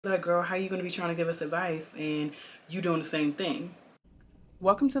Like, girl, how you going to be trying to give us advice and you doing the same thing?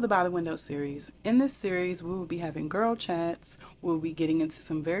 Welcome to the By the Window series. In this series, we will be having girl chats, we'll be getting into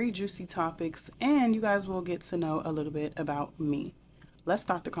some very juicy topics, and you guys will get to know a little bit about me. Let's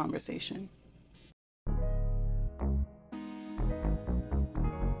start the conversation.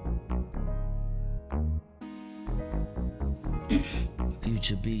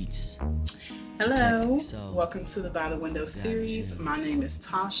 Future Beats. Hello, welcome to the By the Window series. My name is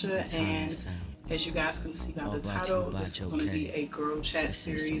Tasha, and as you guys can see by the title, this is going to be a girl chat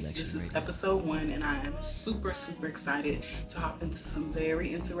series. This is episode 1, and I am super excited to hop into some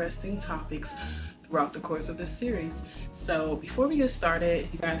very interesting topics throughout the course of this series. So before we get started,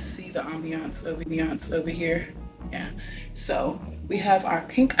 you guys see the ambiance over here? Yeah. So we have our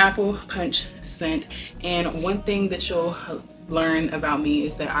pink apple punch scent, and one thing that you'll learn about me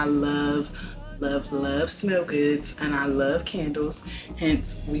is that I love smell goods, and I love candles.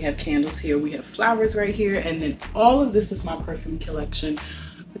 Hence, we have candles here, we have flowers right here, and then all of this is my perfume collection.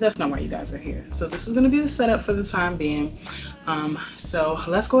 But that's not why you guys are here. So this is going to be the setup for the time being. So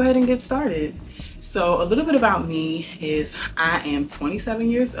let's go ahead and get started. So a little bit about me is I am 27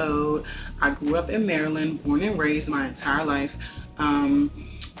 years old. I grew up in Maryland, born and raised my entire life.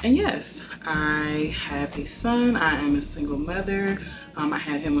 And yes, I have a son. I am a single mother. I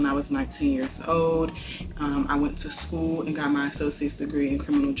had him when I was 19 years old. I went to school and got my associate's degree in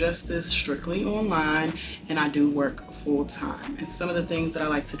criminal justice, strictly online, and I do work full time. And some of the things that I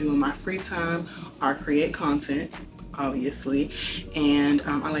like to do in my free time are create content, obviously, and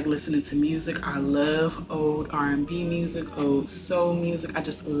I like listening to music. I love old R&B music, old soul music. I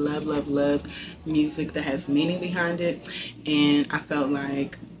just love music that has meaning behind it. And I felt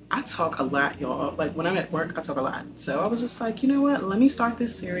like I talk a lot, y'all. Like when I'm at work, I talk a lot. So I was just like, you know what? Let me start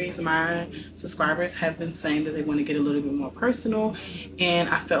this series. My subscribers have been saying that they want to get a little bit more personal, and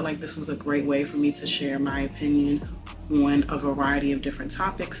I felt like this was a great way for me to share my opinion on a variety of different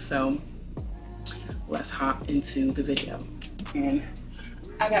topics. So let's hop into the video. And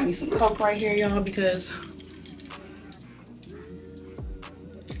I got me some Coke right here, y'all, because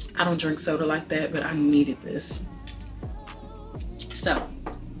I don't drink soda like that, but I needed this. So,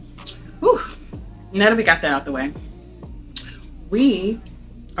 now that we got that out the way, we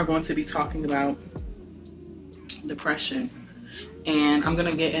are going to be talking about depression. And I'm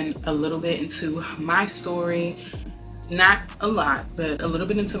gonna get in a little bit into my story. Not a lot, but a little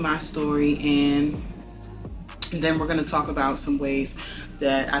bit into my story, and then we're going to talk about some ways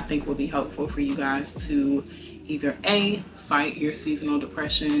that I think will be helpful for you guys to either A, fight your seasonal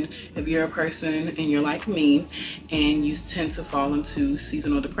depression. If you're a person and you're like me and you tend to fall into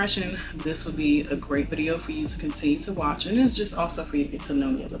seasonal depression, this will be a great video for you to continue to watch, and it's just also for you to get to know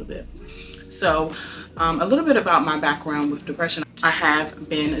me a little bit. So a little bit about my background with depression. I have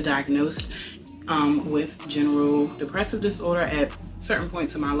been diagnosed with general depressive disorder at certain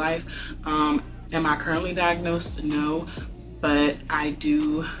points in my life. Am I currently diagnosed? No, but I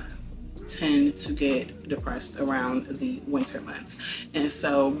do tend to get depressed around the winter months. And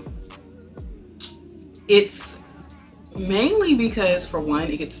so it's mainly because, for one,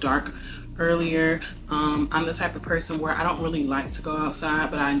 it gets dark earlier. I'm the type of person where I don't really like to go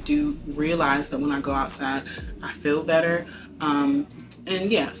outside, but I do realize that when I go outside, I feel better. And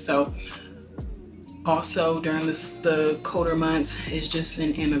yeah, so also during the colder months is just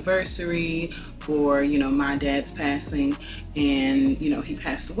an anniversary for, you know, my dad's passing, and you know, he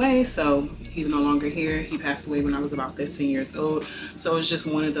passed away, so he's no longer here. He passed away when I was about 15 years old. So it's just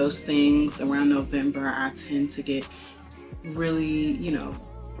one of those things. Around November, I tend to get really, you know,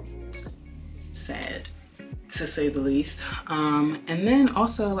 sad, to say the least. And then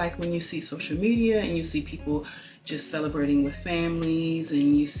also, like, when you see social media and you see people just celebrating with families,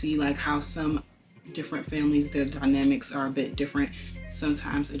 and you see like how some different families, their dynamics are a bit different,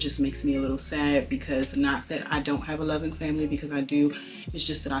 sometimes it just makes me a little sad. Because not that I don't have a loving family, because I do, it's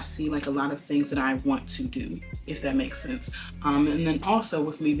just that I see like a lot of things that I want to do, if that makes sense. And then also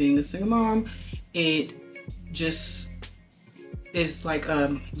with me being a single mom, it just is like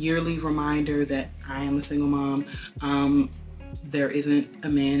a yearly reminder that I am a single mom. There isn't a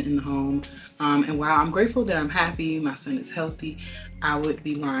man in the home, and while I'm grateful that I'm happy, my son is healthy, I would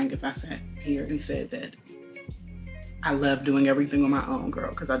be lying if I sat here and said that I love doing everything on my own, girl,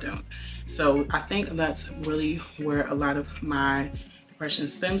 because I don't. So I think that's really where a lot of my depression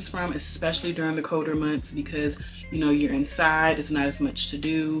stems from, especially during the colder months, because, you know, you're inside, it's not as much to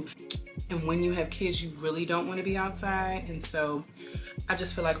do, and when you have kids, you really don't want to be outside. And so I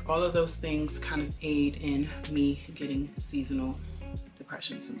just feel like all of those things kind of aid in me getting seasonal depression.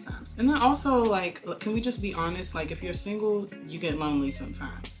 depression sometimes. And then also, like, can we just be honest? Like, if you're single, you get lonely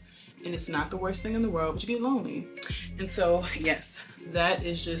sometimes. And it's not the worst thing in the world, but you get lonely. And so, yes, that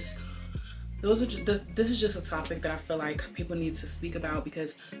is just, this is just a topic that I feel like people need to speak about,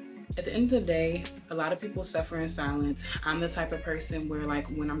 because at the end of the day, a lot of people suffer in silence. I'm the type of person where, like,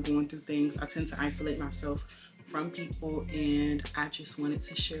 when I'm going through things, I tend to isolate myself from people, and I just wanted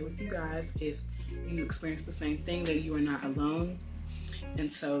to share with you guys, if you experience the same thing, that you are not alone. And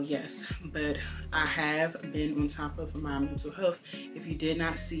so, yes, but I have been on top of my mental health. If you did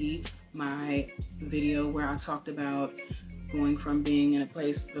not see my video where I talked about going from being in a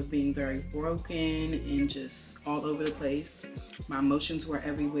place of being very broken and just all over the place, my emotions were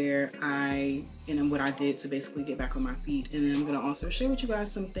everywhere, and what I did to basically get back on my feet. And then I'm going to also share with you guys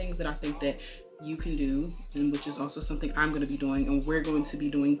some things that I think that you can do, and which is also something I'm going to be doing, and we're going to be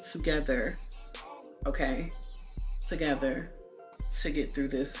doing together, okay, together, to get through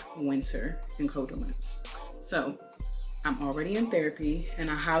this winter and colder months. So I'm already in therapy,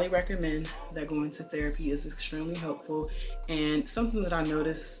 and I highly recommend that going to therapy is extremely helpful. And something that I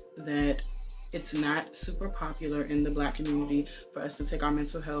noticed, that it's not super popular in the Black community for us to take our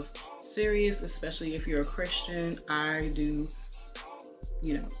mental health serious, especially if you're a Christian. I do,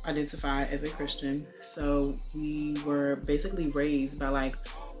 you know, identify as a Christian. So we were basically raised by, like,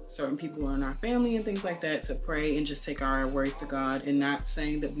 certain people in our family and things like that to pray and just take our worries to God. And not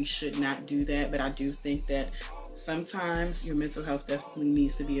saying that we should not do that, but I do think that sometimes your mental health definitely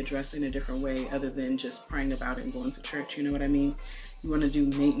needs to be addressed in a different way other than just praying about it and going to church. You know what I mean? You want to do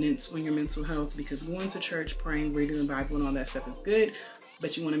maintenance on your mental health, because going to church, praying, reading the Bible and all that stuff is good,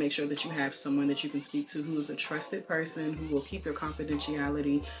 but you want to make sure that you have someone that you can speak to who is a trusted person, who will keep your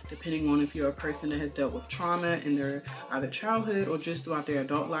confidentiality, depending on if you're a person that has dealt with trauma in their either childhood or just throughout their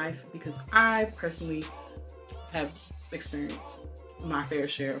adult life. Because I personally have experienced my fair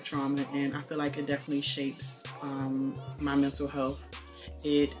share of trauma, and I feel like it definitely shapes my mental health.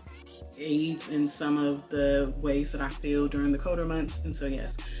 It aids in some of the ways that I feel during the colder months. And so,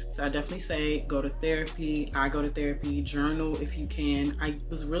 yes, so I definitely say go to therapy. I go to therapy. Journal if you can. I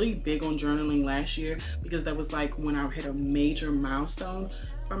was really big on journaling last year, because that was like when I hit a major milestone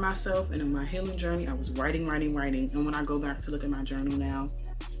for myself, and in my healing journey, I was writing. And when I go back to look at my journal now,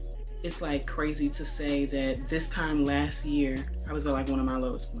 it's like crazy to say that this time last year, I was at like one of my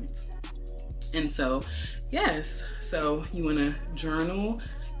lowest points. And so, yes, so you want to journal,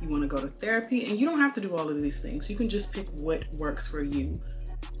 you want to go to therapy, and you don't have to do all of these things. You can just pick what works for you.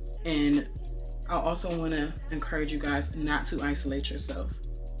 And I also want to encourage you guys not to isolate yourself.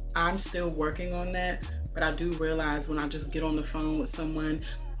 I'm still working on that, but I do realize when I just get on the phone with someone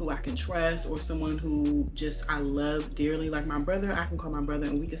who I can trust, or someone who just I love dearly, like my brother, I can call my brother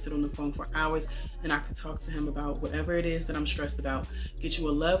and we can sit on the phone for hours, and I can talk to him about whatever it is that I'm stressed about. Get you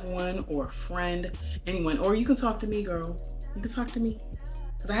a loved one or a friend, anyone, or you can talk to me, girl. You can talk to me,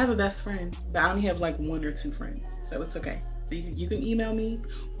 because I have a best friend, but I only have like 1 or 2 friends, so it's okay. So you can email me,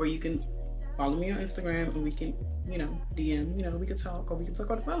 or you can follow me on Instagram, and we can, you know, DM, you know, we can talk, or we can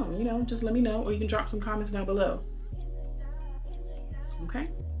talk on the phone, you know, just let me know, or you can drop some comments down below. Okay?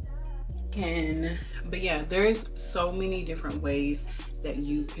 But yeah, there's so many different ways that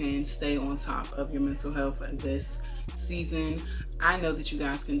you can stay on top of your mental health this season. I know that you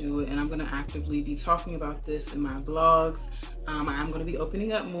guys can do it, and I'm going to actively be talking about this in my blogs. I'm going to be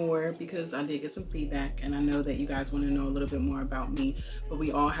opening up more, because I did get some feedback, and I know that you guys want to know a little bit more about me, but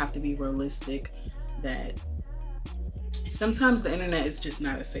we all have to be realistic that sometimes the internet is just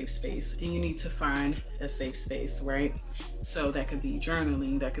not a safe space, and you need to find a safe space, right? So that could be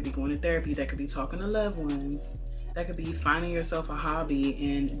journaling, that could be going to therapy, that could be talking to loved ones, that could be finding yourself a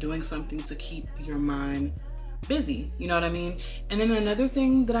hobby and doing something to keep your mind busy, you know what I mean? And then another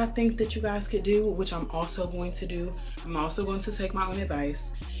thing that I think that you guys could do, which I'm also going to do, I'm also going to take my own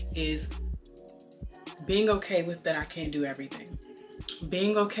advice, is being okay with that I can't do everything.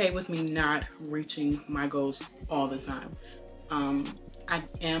 Being okay with me not reaching my goals all the time. I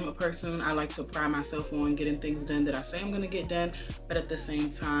am a person, I like to pride myself on getting things done that I say I'm going to get done, but at the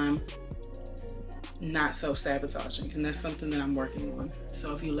same time, not self-sabotaging. And that's something that I'm working on.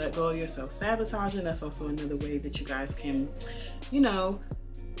 So if you let go of your self-sabotaging, that's also another way that you guys can, you know,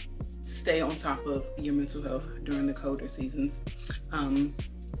 stay on top of your mental health during the colder seasons. And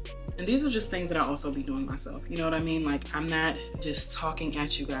these are just things that I also be doing myself. You know what I mean? Like, I'm not just talking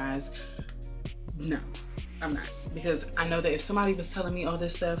at you guys. No, I'm not. Because I know that if somebody was telling me all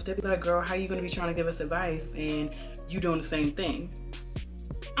this stuff, they'd be like, girl, how are you going to be trying to give us advice and you doing the same thing?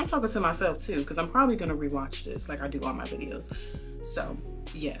 I'm talking to myself too, because I'm probably going to rewatch this like I do all my videos. So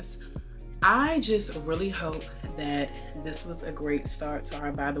yes, I just really hope that this was a great start to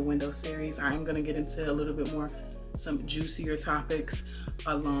our By the Window series. I am going to get into a little bit more some juicier topics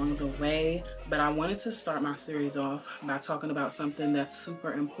along the way, but I wanted to start my series off by talking about something that's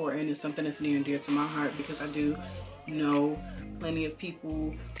super important and something that's near and dear to my heart, because I do know plenty of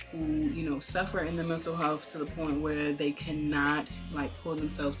people who suffer in the mental health to the point where they cannot pull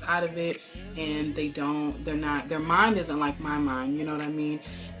themselves out of it, and their mind isn't like my mind, you know what I mean,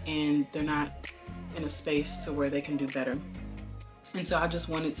 and they're not in a space to where they can do better. And so I just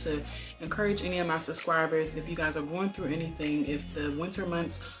wanted to encourage any of my subscribers, if you guys are going through anything, if the winter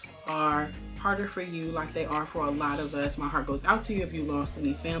months are harder for you like they are for a lot of us, my heart goes out to you if you lost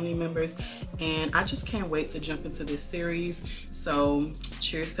any family members. And I just can't wait to jump into this series. So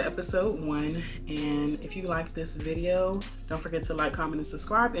cheers to episode 1. And if you like this video, don't forget to like, comment, and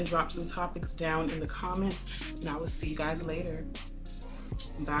subscribe, and drop some topics down in the comments. And I will see you guys later.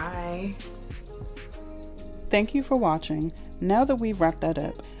 Bye. Thank you for watching. Now that we've wrapped that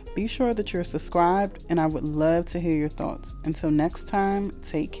up, be sure that you're subscribed, and I would love to hear your thoughts. Until next time,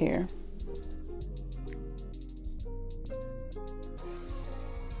 take care.